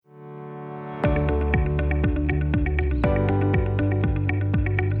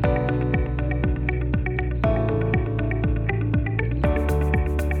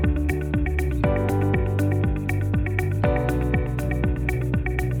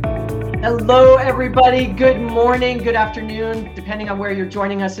Hello, everybody. Good morning, good afternoon, depending on where you're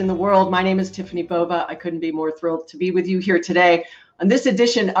joining us in the world. My name is Tiffany Bova. I couldn't be more thrilled to be with you here today on this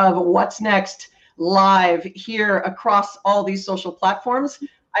edition of What's Next live here across all these social platforms.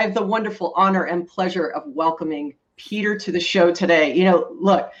 I have the wonderful honor and pleasure of welcoming Peter to the show today.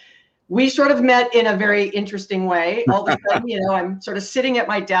 Look, we sort of met in a very interesting way. All of a sudden, I'm sort of sitting at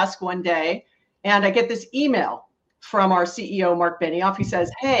my desk one day and I get this email from our CEO, Mark Benioff. He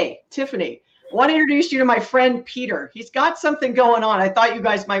says, "Hey, Tiffany, I want to introduce you to my friend, Peter. He's got something going on. I thought you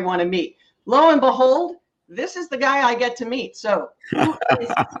guys might want to meet." Lo and behold, this is the guy I get to meet. So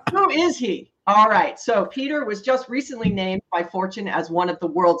who is he? All right. So Peter was just recently named by Fortune as one of the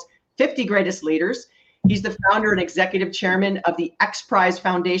world's 50 greatest leaders. He's the founder and executive chairman of the X Prize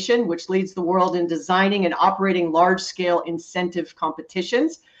Foundation, which leads the world in designing and operating large-scale incentive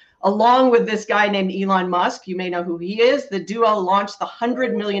competitions. Along with this guy named Elon Musk, you may know who he is. The duo launched the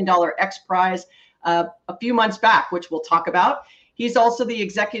 $100 million X Prize a few months back, which we'll talk about. He's also the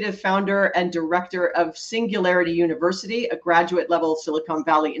executive founder and director of Singularity University, a graduate-level Silicon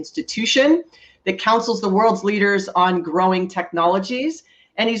Valley institution that counsels the world's leaders on growing technologies.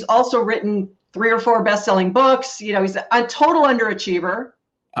 And he's also written 3 or 4 best-selling books. He's a total underachiever.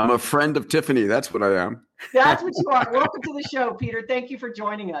 I'm a friend of Tiffany. That's what I am. That's what you are. Welcome to the show, Peter. Thank you for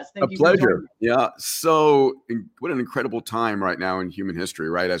joining us. Thank you. A pleasure. Yeah. So what an incredible time right now in human history,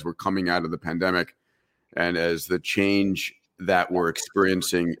 right? As we're coming out of the pandemic and as the change that we're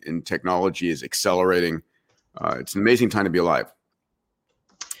experiencing in technology is accelerating. It's an amazing time to be alive.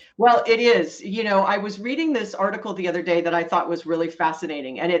 Well, it is. I was reading this article the other day that I thought was really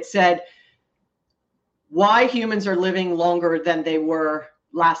fascinating. And it said why humans are living longer than they were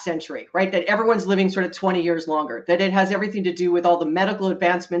last century, right? That everyone's living sort of 20 years longer, that it has everything to do with all the medical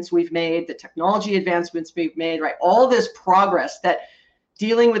advancements we've made, the technology advancements we've made, right? All this progress that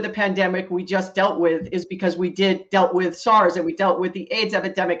dealing with the pandemic we just dealt with is because we dealt with SARS and we dealt with the AIDS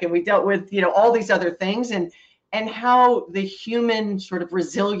epidemic and we dealt with, all these other things and how the human sort of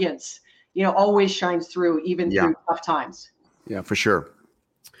resilience, always shines through even through tough times. Yeah, for sure.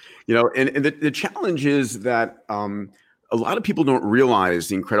 And the challenge is that, a lot of people don't realize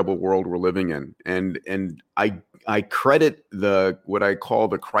the incredible world we're living in, and I credit what I call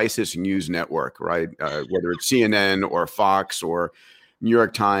the crisis news network, right? Whether it's CNN or Fox or New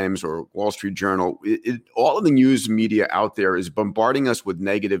York Times or Wall Street Journal, all of the news media out there is bombarding us with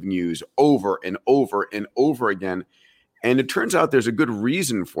negative news over and over and over again, and it turns out there's a good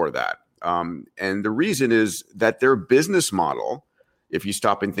reason for that, and the reason is that their business model. If you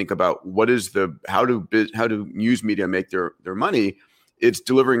stop and think about how do news media make their money, it's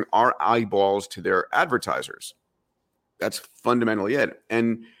delivering our eyeballs to their advertisers. That's fundamentally it.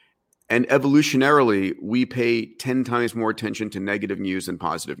 And evolutionarily, we pay 10 times more attention to negative news than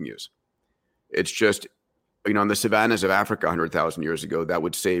positive news. It's just, on the savannas of Africa 100,000 years ago, that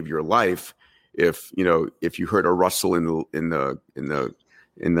would save your life if you heard a rustle in the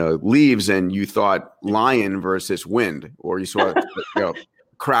leaves and you thought lion versus wind, or you saw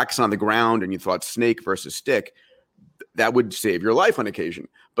cracks on the ground and you thought snake versus stick. That would save your life on occasion.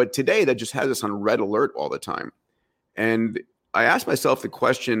 But today that just has us on red alert all the time. And I asked myself the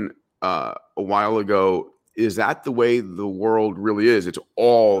question a while ago, is that the way the world really is? It's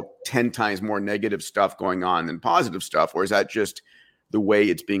all 10 times more negative stuff going on than positive stuff, or is that just the way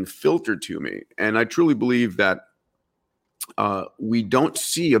it's being filtered to me? And I truly believe that we don't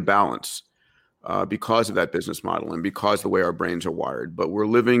see a balance because of that business model and because of the way our brains are wired. But we're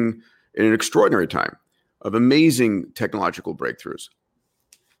living in an extraordinary time of amazing technological breakthroughs.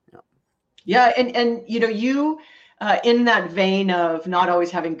 Yeah, and you in that vein of not always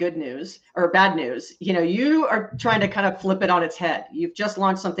having good news or bad news, you are trying to kind of flip it on its head. You've just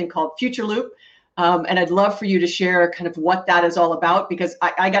launched something called Future Loop. And I'd love for you to share kind of what that is all about, because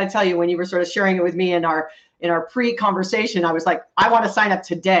I got to tell you, when you were sort of sharing it with me in our pre-conversation, I was like, I want to sign up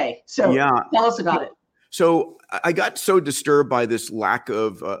today. So tell us about it. So I got so disturbed by this lack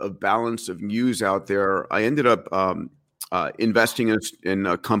of balance of news out there. I ended up investing in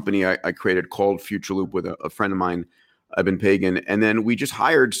a company I created called Future Loop with a friend of mine, Evan Pagan. And then we just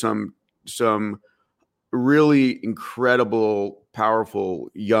hired some really incredible, powerful,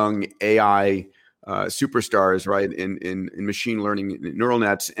 young AI superstars, right, in machine learning, neural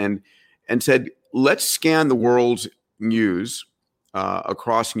nets, and said, let's scan the world's news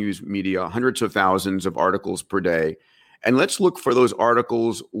across news media, hundreds of thousands of articles per day. And let's look for those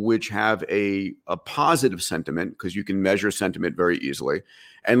articles which have a positive sentiment, because you can measure sentiment very easily.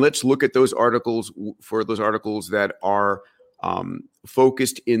 And let's look at those articles that are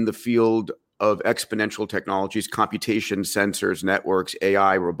focused in the field of exponential technologies, computation, sensors, networks,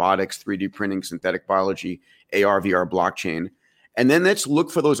 AI, robotics, 3D printing, synthetic biology, AR, VR, blockchain. And then let's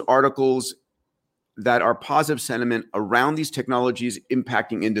look for those articles that are positive sentiment around these technologies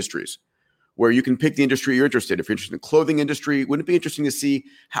impacting industries, where you can pick the industry you're interested in. If you're interested in the clothing industry, wouldn't it be interesting to see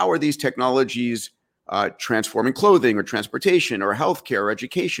how are these technologies transforming clothing or transportation or healthcare or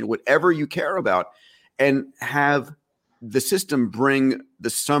education, whatever you care about, and have the system bring the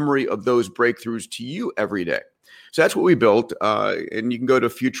summary of those breakthroughs to you every day. So that's what we built. And you can go to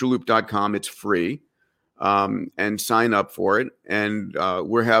futureloop.com. It's free. And sign up for it. And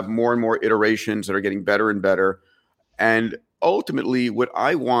we have more and more iterations that are getting better and better. And ultimately, what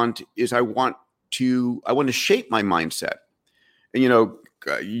I want is I want to shape my mindset. And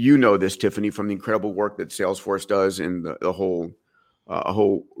you know this, Tiffany, from the incredible work that Salesforce does in the whole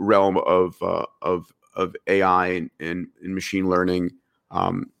realm of AI and machine learning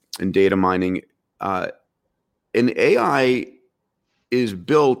and data mining. And AI is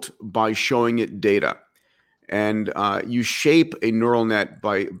built by showing it data. And you shape a neural net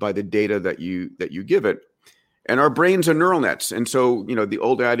by the data that you give it. And our brains are neural nets. And so, the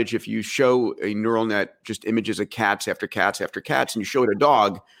old adage, if you show a neural net just images of cats after cats after cats, and you show it a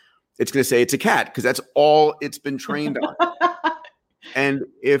dog, it's going to say it's a cat because that's all it's been trained on. And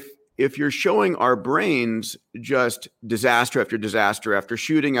if you're showing our brains just disaster after disaster, after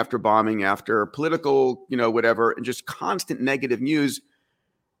shooting, after bombing, after political, whatever, and just constant negative news,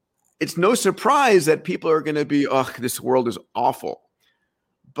 it's no surprise that people are going to be, this world is awful.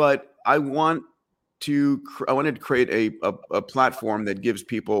 But I wanted to create a platform that gives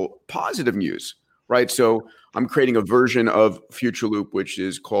people positive news, right? So I'm creating a version of Future Loop, which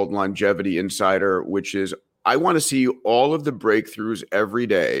is called Longevity Insider, which is I want to see all of the breakthroughs every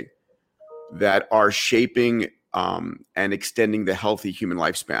day that are shaping and extending the healthy human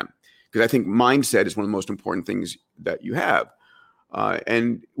lifespan. Because I think mindset is one of the most important things that you have.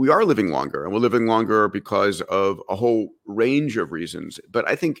 And we are living longer, and we're living longer because of a whole range of reasons. But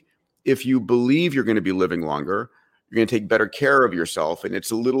I think if you believe you're going to be living longer, you're going to take better care of yourself. And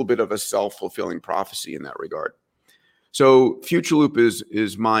it's a little bit of a self-fulfilling prophecy in that regard. So Future Loop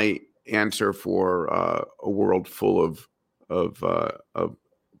is my answer for a world full of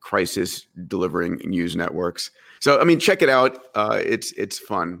crisis delivering news networks. So, check it out. It's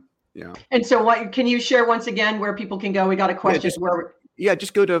fun. Yeah. And so what can you share once again where people can go? We got a question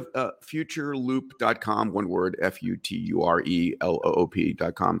just go to futureloop.com, one word,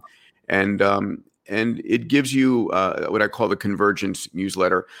 futureloop.com. And it gives you what I call the Convergence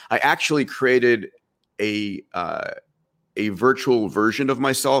newsletter. I actually created a virtual version of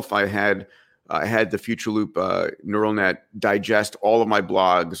myself. I had the Future Loop neural net digest all of my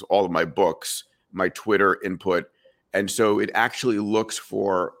blogs, all of my books, my Twitter input. And so it actually looks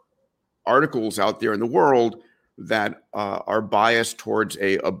for articles out there in the world that are biased towards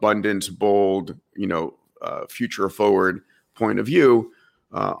a abundance, bold, future forward point of view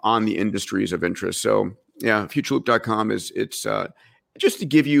on the industries of interest. So yeah, futureloop.com it's just to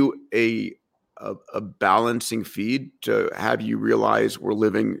give you a balancing feed to have you realize we're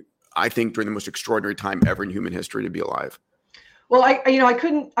living, I think, during the most extraordinary time ever in human history to be alive. Well, I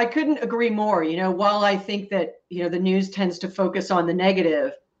couldn't agree more. While I think that the news tends to focus on the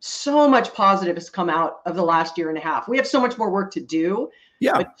negative, so much positive has come out of the last year and a half. We have so much more work to do.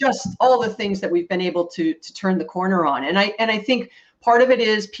 Yeah. But just all the things that we've been able to turn the corner on. And I think part of it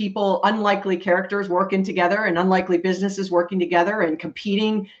is people, unlikely characters working together and unlikely businesses working together and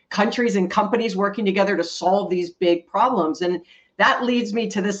competing countries and companies working together to solve these big problems. And that leads me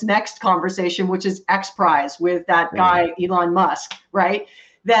to this next conversation, which is XPRIZE with that guy, Elon Musk, right?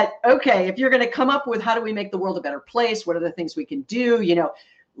 That, okay, if you're going to come up with how do we make the world a better place? What are the things we can do?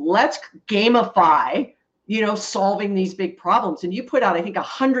 Let's gamify, solving these big problems. And you put out, I think,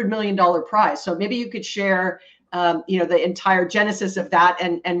 $100 million prize. So maybe you could share, the entire genesis of that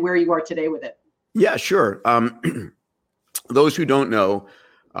and where you are today with it. Yeah, sure. Those who don't know,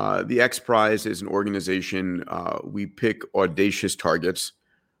 the XPRIZE is an organization. We pick audacious targets,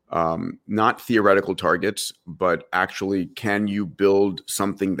 not theoretical targets, but actually, can you build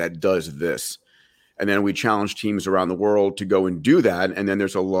something that does this? And then we challenge teams around the world to go and do that. And then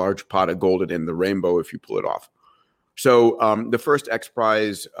there's a large pot of gold at the end of the rainbow if you pull it off. So the first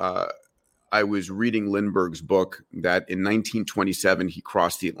XPRIZE, I was reading Lindbergh's book that in 1927, he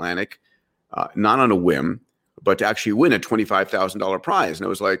crossed the Atlantic, not on a whim, but to actually win a $25,000 prize. And I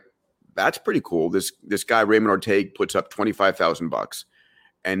was like, that's pretty cool. This guy, Raymond Ortega, puts up $25,000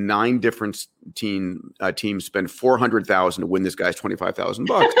 and 9 different teams spend $400,000 to win this guy's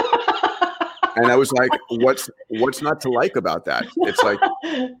 $25,000. And I was like, what's not to like about that? It's like,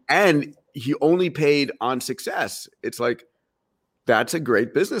 and he only paid on success. It's like, that's a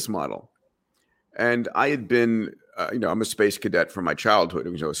great business model. And I had been, I'm a space cadet from my childhood. It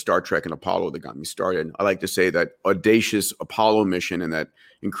was, Star Trek and Apollo that got me started. I like to say that audacious Apollo mission and that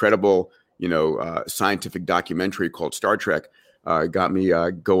incredible, scientific documentary called Star Trek got me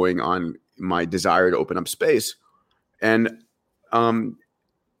going on my desire to open up space. And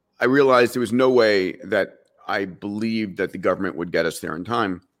I realized there was no way that I believed that the government would get us there in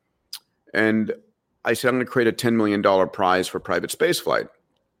time. And I said, I'm going to create a $10 million prize for private spaceflight.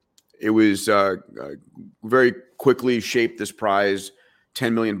 It was very quickly shaped this prize,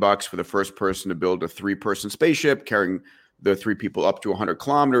 $10 million for the first person to build a 3-person spaceship, carrying the 3 people up to 100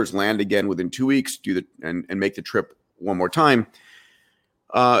 kilometers, land again within 2 weeks, and make the trip one more time.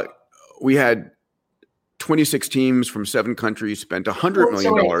 We had 26 teams from 7 countries, spent $100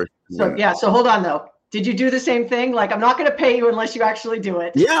 million. So hold on though. Did you do the same thing? Like, I'm not going to pay you unless you actually do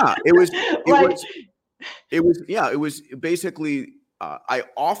it. Yeah, it was basically, I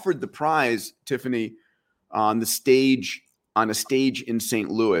offered the prize, Tiffany, on a stage in St.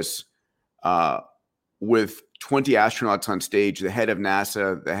 Louis, with 20 astronauts on stage, the head of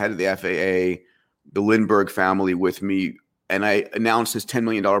NASA, the head of the FAA, the Lindbergh family with me. And I announced this $10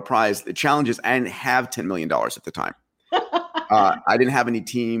 million prize. The challenge is I didn't have $10 million at the time. I didn't have any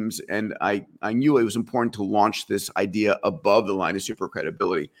teams, and I knew it was important to launch this idea above the line of super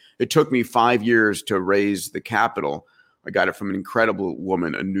credibility. It took me 5 years to raise the capital. I got it from an incredible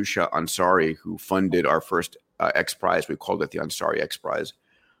woman, Anusha Ansari, who funded our first X Prize. We called it the Ansari X Prize.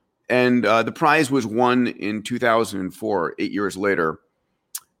 And the prize was won in 2004, 8 years later,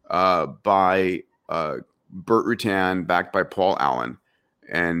 by Burt Rutan, backed by Paul Allen,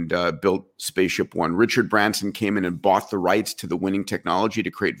 and built Spaceship One. Richard Branson came in and bought the rights to the winning technology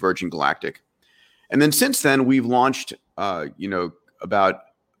to create Virgin Galactic. And then since then, we've launched, about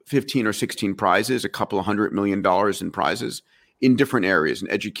 15 or 16 prizes, a couple of $100 million in prizes in different areas, in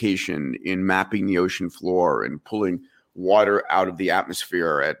education, in mapping the ocean floor, and pulling water out of the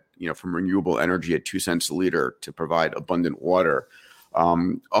atmosphere from renewable energy at 2 cents a liter to provide abundant water,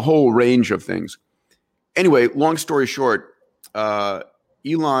 a whole range of things. Anyway, long story short,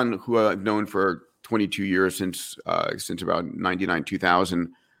 Elon, who I've known for 22 years, since about 99,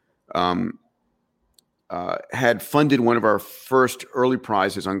 2000, had funded one of our first early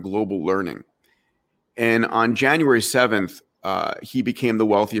prizes on global learning. And on January 7th, he became the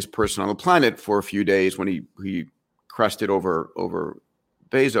wealthiest person on the planet for a few days when he crested over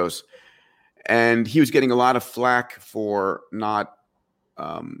Bezos. And he was getting a lot of flack for not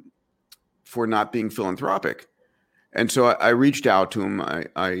being philanthropic. And so I reached out to him.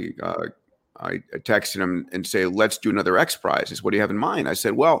 I texted him and say, let's do another X Prize. He said, what do you have in mind? I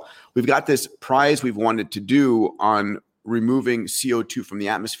said, well, we've got this prize we've wanted to do on removing CO2 from the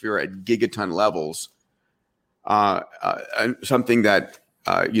atmosphere at gigaton levels. Something that,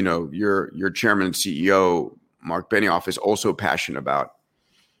 your chairman and CEO, Mark Benioff, is also passionate about.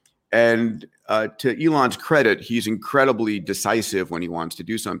 And to Elon's credit, he's incredibly decisive when he wants to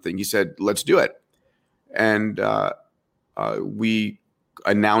do something. He said, let's do it. And we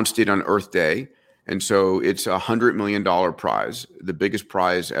announced it on Earth Day. And so it's a $100 million prize, the biggest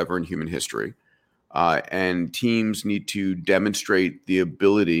prize ever in human history. And teams need to demonstrate the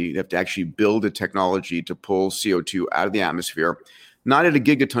ability, they have to actually build a technology to pull CO2 out of the atmosphere, not at a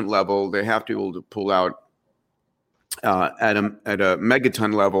gigaton level. They have to be able to pull out at a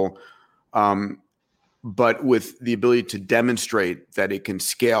megaton level, but with the ability to demonstrate that it can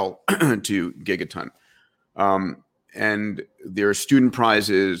scale to gigaton. And there are student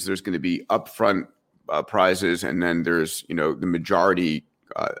prizes. There's going to be upfront prizes, and then there's the majority.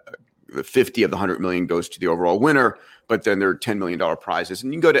 The 50 of the 100 million goes to the overall winner, but then there are $10 million prizes.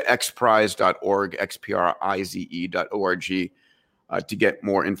 And you can go to xprize.org, xprize.org, to get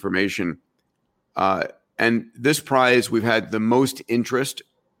more information. And this prize, we've had the most interest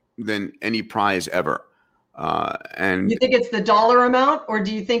than any prize ever. And you think it's the dollar amount, or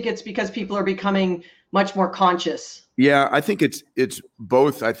do you think it's because people are becoming much more conscious? Yeah, I think it's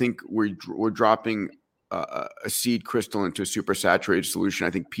both. I think we're dropping a seed crystal into a supersaturated solution. I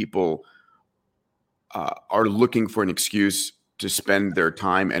think people are looking for an excuse to spend their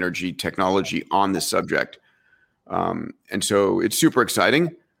time, energy, technology on this subject. And so it's super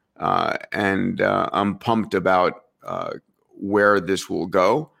exciting. And I'm pumped about where this will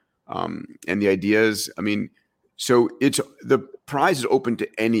go. And the ideas, so the prize is open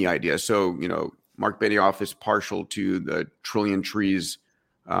to any idea. So, Mark Benioff is partial to the trillion trees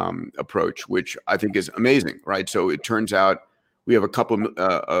approach, which I think is amazing, right? So it turns out we have a couple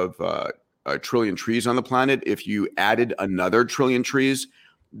of trillion trees on the planet. If you added another trillion trees,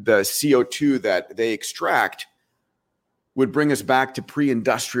 the CO2 that they extract would bring us back to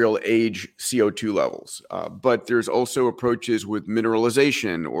pre-industrial age CO2 levels. But there's also approaches with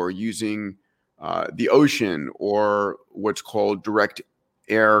mineralization or using the ocean, or what's called direct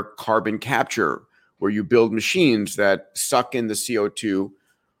air carbon capture, where you build machines that suck in the CO2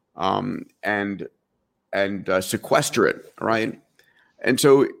 and sequester it, right? And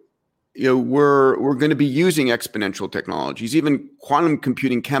so, we're going to be using exponential technologies, even quantum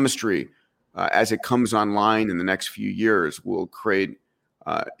computing chemistry, as it comes online in the next few years, will create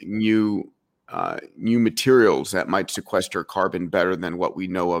new materials that might sequester carbon better than what we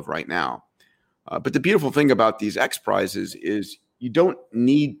know of right now. But the beautiful thing about these X Prizes is you don't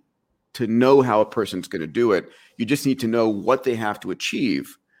need to know how a person's going to do it. You just need to know what they have to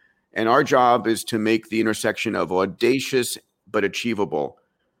achieve. And our job is to make the intersection of audacious but achievable.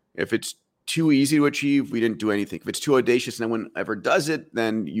 If it's too easy to achieve, we didn't do anything. If it's too audacious and no one ever does it,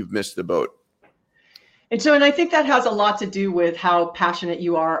 then you've missed the boat. And I think that has a lot to do with how passionate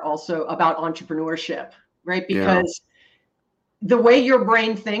you are also about entrepreneurship, right? Because the way your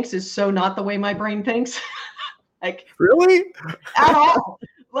brain thinks is so not the way my brain thinks. Like, really? At all.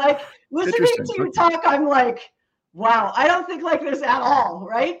 Like, listening to you talk, I'm like, wow, I don't think like this at all,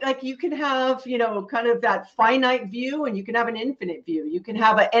 right? Like, you can have, kind of that finite view, and you can have an infinite view. You can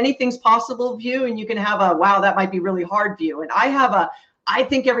have a anything's possible view, and you can have a, wow, that might be really hard view. And I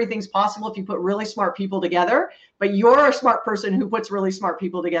think everything's possible if you put really smart people together, but you're a smart person who puts really smart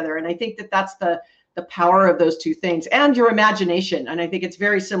people together. And I think that that's the power of those two things, and your imagination. And I think it's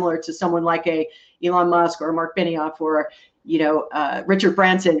very similar to someone like a Elon Musk or Mark Benioff or, Richard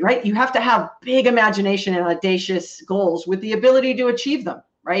Branson, right? You have to have big imagination and audacious goals with the ability to achieve them,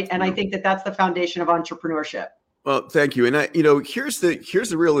 right? And I think that that's the foundation of entrepreneurship. Well, thank you. And here's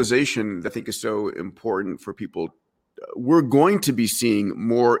the realization that I think is so important for people. We're going to be seeing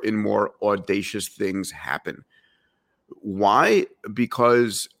more and more audacious things happen. Why?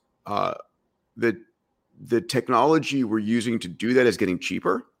 Because the technology we're using to do that is getting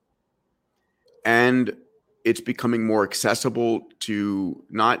cheaper, and it's becoming more accessible to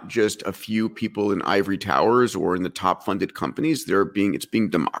not just a few people in ivory towers or in the top funded companies. It's being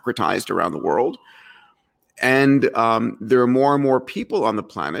democratized around the world. And there are more and more people on the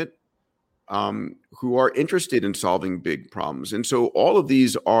planet who are interested in solving big problems. And so all of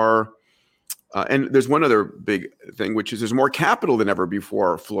these are, and there's one other big thing, which is there's more capital than ever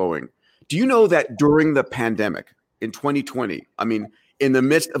before flowing. Do you know that during the pandemic in 2020, in the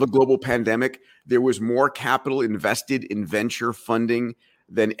midst of a global pandemic, there was more capital invested in venture funding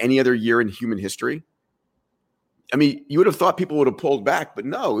than any other year in human history? You would have thought people would have pulled back, but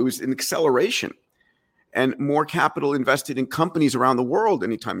no, it was an acceleration, and more capital invested in companies around the world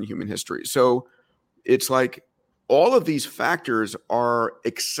anytime in human history. So it's like all of these factors are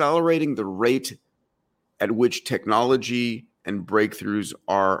accelerating the rate at which technology and breakthroughs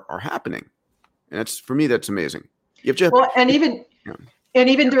are happening. And for me, that's amazing. You have to, well, and even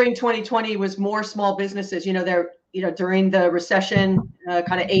during 2020 was more small businesses, during the recession,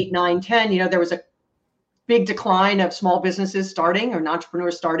 kind of 8, 9, 10, there was a big decline of small businesses starting or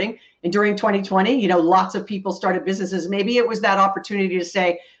entrepreneurs starting. And during 2020, lots of people started businesses. Maybe it was that opportunity to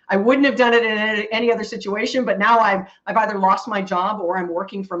say, I wouldn't have done it in any other situation, but now I've either lost my job or I'm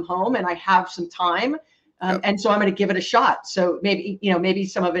working from home and I have some time. And so I'm going to give it a shot. So maybe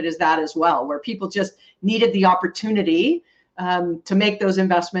some of it is that as well, where people just needed the opportunity to make those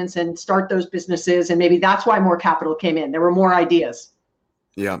investments and start those businesses. And maybe that's why more capital came in. There were more ideas.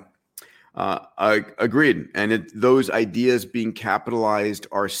 Yeah, I agreed. And those ideas being capitalized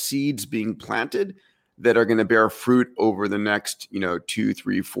are seeds being planted that are going to bear fruit over the next, 2,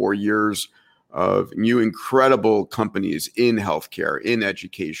 3, 4 years of new incredible companies in healthcare, in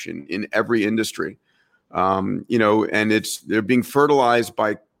education, in every industry. And they're being fertilized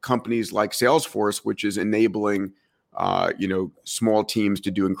by companies like Salesforce, which is enabling small teams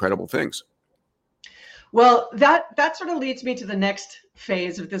to do incredible things. Well, that sort of leads me to the next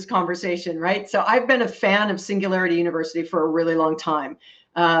phase of this conversation, right? So I've been a fan of Singularity University for a really long time.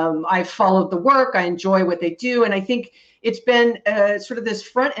 I've followed the work. I enjoy what they do. And I think it's been sort of this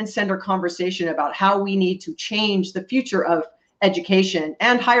front and center conversation about how we need to change the future of education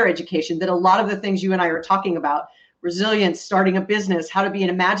and higher education, that a lot of the things you and I are talking about, resilience, starting a business, how to be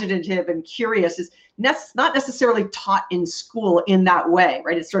imaginative and curious, is not necessarily taught in school in that way,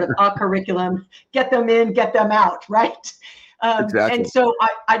 right? It's sort of a curriculum, get them in, get them out, right? Exactly. And so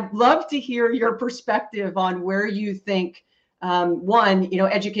I'd love to hear your perspective on where you think,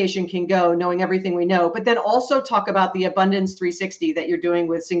 education can go, knowing everything we know, but then also talk about the Abundance 360 that you're doing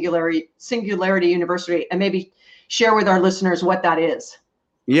with Singularity University, and maybe share with our listeners what that is.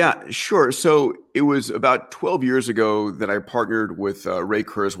 Yeah, sure. So it was about 12 years ago that I partnered with Ray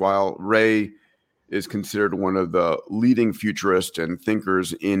Kurzweil. Ray is considered one of the leading futurists and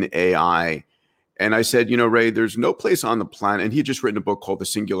thinkers in AI. And I said, Ray, there's no place on the planet. And he had just written a book called The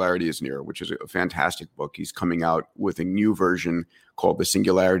Singularity is Near, which is a fantastic book. He's coming out with a new version called The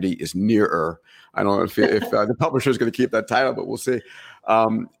Singularity is Nearer. I don't know if the publisher is going to keep that title, but we'll see.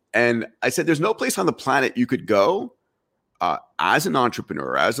 And I said, there's no place on the planet you could go as an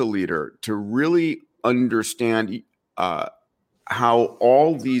entrepreneur, as a leader, to really understand how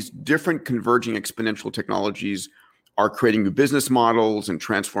all these different converging exponential technologies are creating new business models and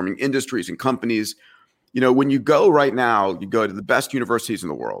transforming industries and companies. When you go right now, you go to the best universities in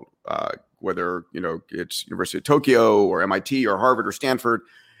the world, whether it's University of Tokyo or MIT or Harvard or Stanford,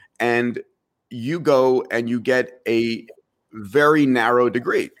 and you go and you get a very narrow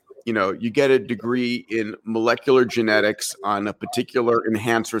degree. You get a degree in molecular genetics on a particular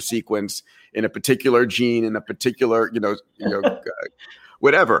enhancer sequence in a particular gene in a particular,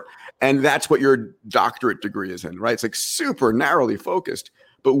 whatever. And that's what your doctorate degree is in, right? It's like super narrowly focused.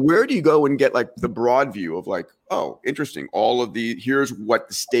 But where do you go and get like the broad view of like, oh, interesting. Here's what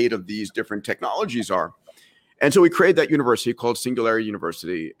the state of these different technologies are. And so we created that university called Singularity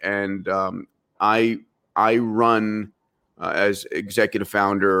University. And I run, as executive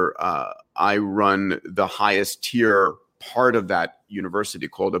founder, I run the highest tier part of that university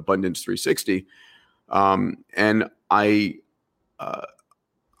called Abundance 360. And I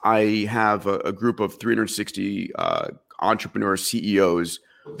have a group of 360 entrepreneurs, CEOs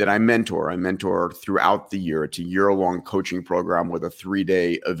that I mentor. I mentor throughout the year. It's a year-long coaching program with a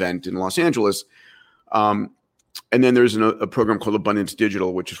 3-day event in Los Angeles. And then there's a program called Abundance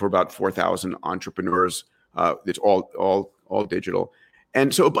Digital, which is for about 4,000 entrepreneurs. It's all digital.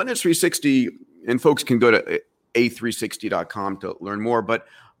 And so Abundance 360, and folks can go to a360.com to learn more. But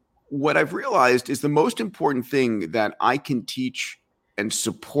what I've realized is the most important thing that I can teach and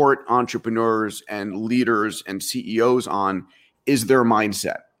support entrepreneurs and leaders and CEOs on is their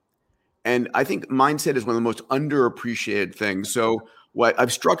mindset. And I think mindset is one of the most underappreciated things. So what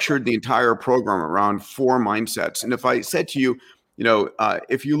I've structured the entire program around 4 mindsets. And if I said to you,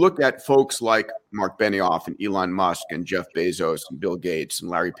 if you look at folks like Mark Benioff and Elon Musk and Jeff Bezos and Bill Gates and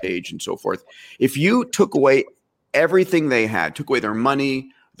Larry Page and so forth, if you took away everything they had, took away their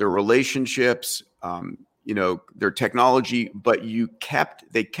money, their relationships, their technology, but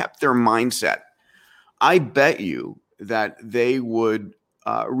they kept their mindset, I bet you that they would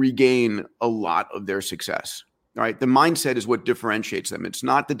regain a lot of their success. Right? The mindset is what differentiates them. It's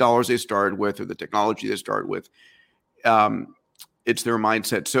not the dollars they started with or the technology they started with. It's their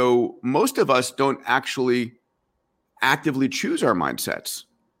mindset. So most of us don't actually actively choose our mindsets.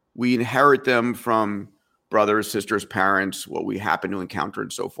 We inherit them from brothers, sisters, parents, what we happen to encounter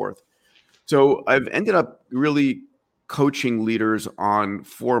and so forth. So I've ended up really coaching leaders on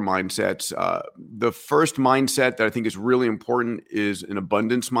 4 mindsets. The first mindset that I think is really important is an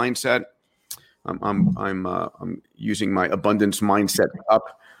abundance mindset. I'm using my abundance mindset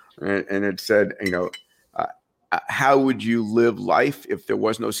up, and it said, how would you live life if there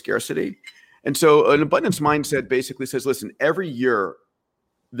was no scarcity? And so an abundance mindset basically says, listen, every year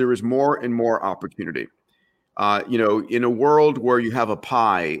there is more and more opportunity. In a world where you have a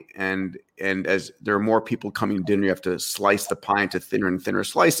pie and as there are more people coming to dinner, you have to slice the pie into thinner and thinner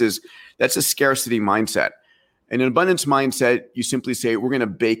slices. That's a scarcity mindset. In an abundance mindset, you simply say, we're going to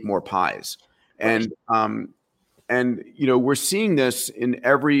bake more pies. And we're seeing this in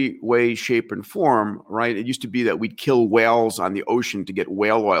every way, shape, and form, right? It used to be that we'd kill whales on the ocean to get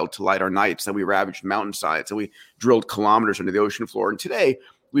whale oil to light our nights. Then we ravaged mountainsides and we drilled kilometers under the ocean floor. And today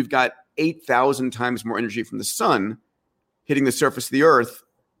we've got 8,000 times more energy from the sun hitting the surface of the earth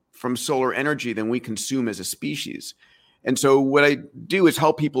from solar energy than we consume as a species. And so what I do is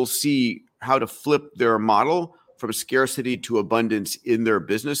help people see how to flip their model from scarcity to abundance in their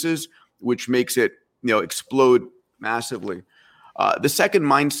businesses, which makes it, explode massively. The second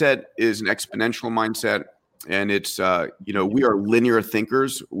mindset is an exponential mindset. And it's, we are linear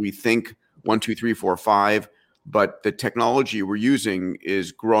thinkers. We think 1, 2, 3, 4, 5, but the technology we're using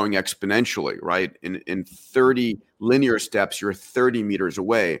is growing exponentially, right? In 30 linear steps, you're 30 meters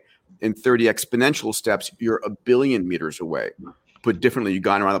away. In 30 exponential steps, you're 1 billion meters away. Put differently, you've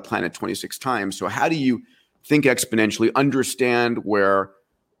gone around the planet 26 times. So how do you think exponentially, understand where,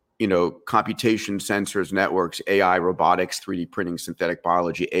 computation, sensors, networks, AI, robotics, 3D printing, synthetic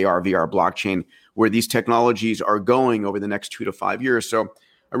biology, AR, VR, blockchain, where these technologies are going over the next 2 to 5 years. So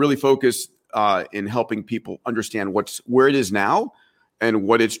I really focus in helping people understand where it is now and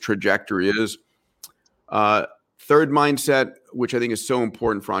what its trajectory is. Third mindset, which I think is so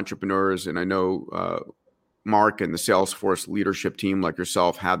important for entrepreneurs, and I know Mark and the Salesforce leadership team like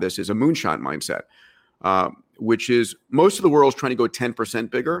yourself have this, is a moonshot mindset, which is most of the world's trying to go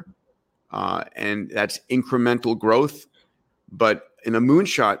 10% bigger, and that's incremental growth. But in a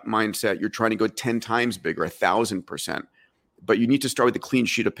moonshot mindset, you're trying to go 10 times bigger, 1,000%. But you need to start with a clean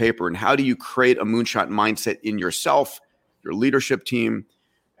sheet of paper. And how do you create a moonshot mindset in yourself, your leadership team?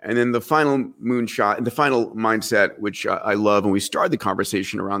 And then the final moonshot and the final mindset, which I love, and we started the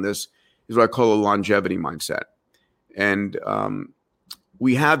conversation around this, is what I call a longevity mindset. And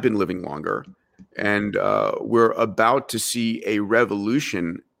we have been living longer, and we're about to see a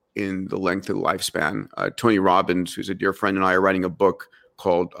revolution in the length of the lifespan. Tony Robbins, who's a dear friend, and I are writing a book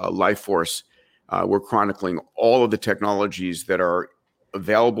called Life Force. We're chronicling all of the technologies that are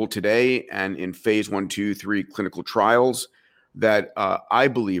available today and in phase 1, 2, 3 clinical trials that I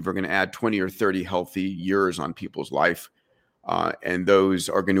believe are going to add 20 or 30 healthy years on people's life. And those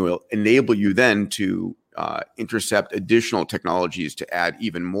are going to enable you then to intercept additional technologies to add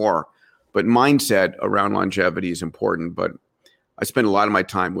even more. But mindset around longevity is important. But I spend a lot of my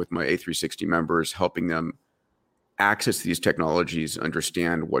time with my A360 members, helping them access these technologies,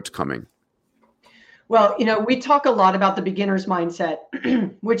 understand what's coming. Well, we talk a lot about the beginner's mindset,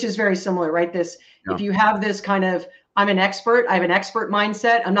 which is very similar, right? If you have this kind of, I'm an expert, I have an expert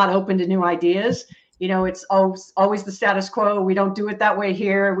mindset, I'm not open to new ideas. It's always the status quo. We don't do it that way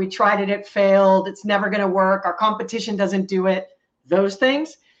here. We tried it failed. It's never going to work. Our competition doesn't do it. Those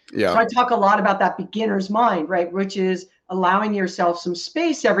things. Yeah. So I talk a lot about that beginner's mind, right? Which is allowing yourself some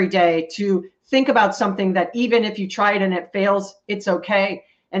space every day to think about something that even if you try it and it fails, it's okay.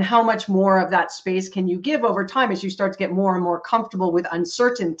 And how much more of that space can you give over time as you start to get more and more comfortable with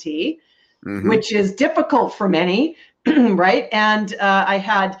uncertainty, which is difficult for many, right? And I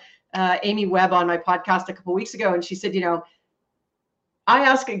had Amy Webb on my podcast a couple of weeks ago, and she said, I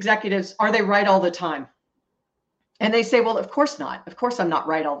ask executives, are they right all the time? And they say, well, of course not. Of course I'm not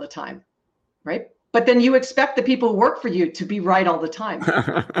right all the time, right? But then you expect the people who work for you to be right all the time.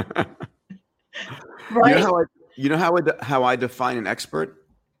 Right? You know how I define an expert?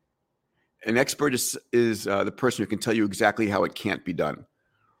 An expert is the person who can tell you exactly how it can't be done.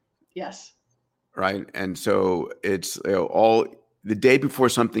 Yes. Right. And so it's all the day before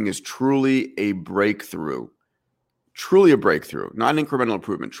something is truly a breakthrough, not an incremental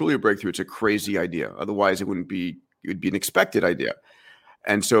improvement, truly a breakthrough. It's a crazy idea. Otherwise, it would be an expected idea.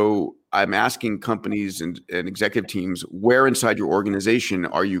 And so I'm asking companies and executive teams, where inside your organization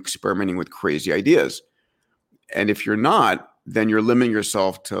are you experimenting with crazy ideas? And if you're not, then you're limiting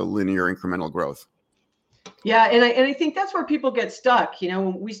yourself to linear incremental growth. Yeah. And I think that's where people get stuck.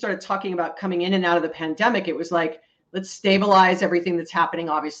 When we started talking about coming in and out of the pandemic, it was like, let's stabilize everything that's happening,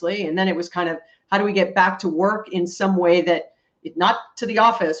 obviously. And then it was kind of, how do we get back to work in some way that, not to the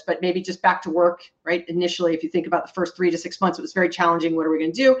office, but maybe just back to work, right? Initially, if you think about the first 3 to 6 months, it was very challenging. What are we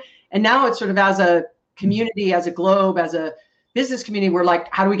going to do? And now it's sort of as a community, as a globe, as a business community, we're like,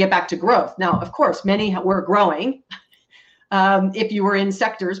 how do we get back to growth? Now, of course, many were growing if you were in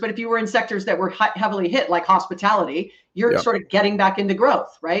sectors, but if you were in sectors that were heavily hit, like hospitality, you're sort of getting back into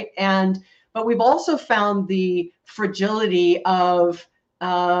growth, right? But we've also found the fragility of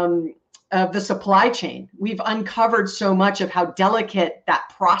the supply chain. We've uncovered so much of how delicate that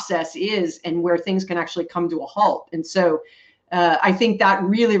process is and where things can actually come to a halt. And so I think that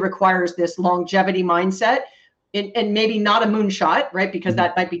really requires this longevity mindset and maybe not a moonshot, right? Because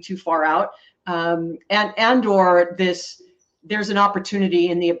that might be too far out. Or there's an opportunity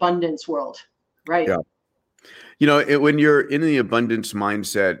in the abundance world, right? Yeah. When you're in the abundance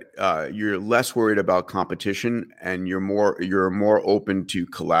mindset, you're less worried about competition and you're more open to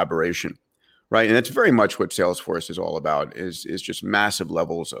collaboration, right? And that's very much what Salesforce is all about, is just massive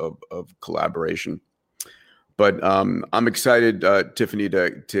levels of collaboration. But I'm excited, Tiffany,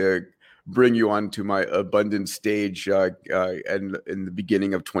 to bring you onto my abundance stage and in the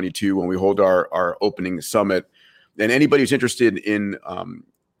beginning of 22 when we hold our opening summit. And anybody who's interested in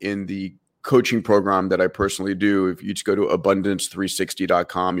the coaching program that I personally do, if you just go to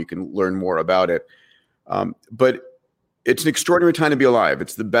abundance360.com, you can learn more about it. But it's an extraordinary time to be alive.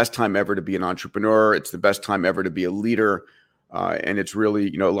 It's the best time ever to be an entrepreneur. It's the best time ever to be a leader. And it's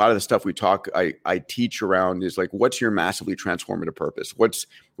really, a lot of the stuff I teach around is like, what's your massively transformative purpose?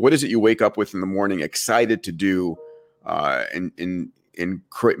 What is it you wake up with in the morning, excited to do in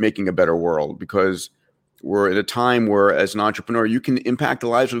making a better world? Because we're at a time where, as an entrepreneur, you can impact the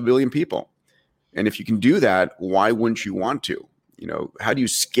lives of 1 billion people. And if you can do that, why wouldn't you want to? How do you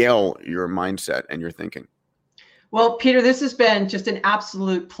scale your mindset and your thinking? Well, Peter, this has been just an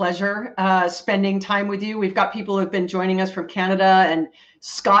absolute pleasure spending time with you. We've got people who have been joining us from Canada and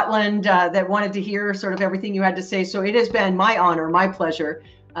Scotland that wanted to hear sort of everything you had to say. So it has been my honor, my pleasure,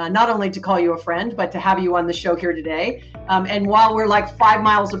 not only to call you a friend, but to have you on the show here today. And while we're like 5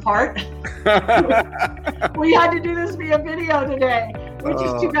 miles apart, we had to do this via video today, which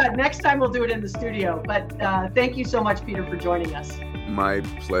is too bad. Next time we'll do it in the studio. But thank you so much, Peter, for joining us. My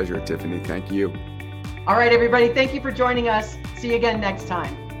pleasure, Tiffany. Thank you. All right, everybody. Thank you for joining us. See you again next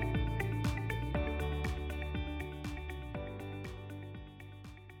time.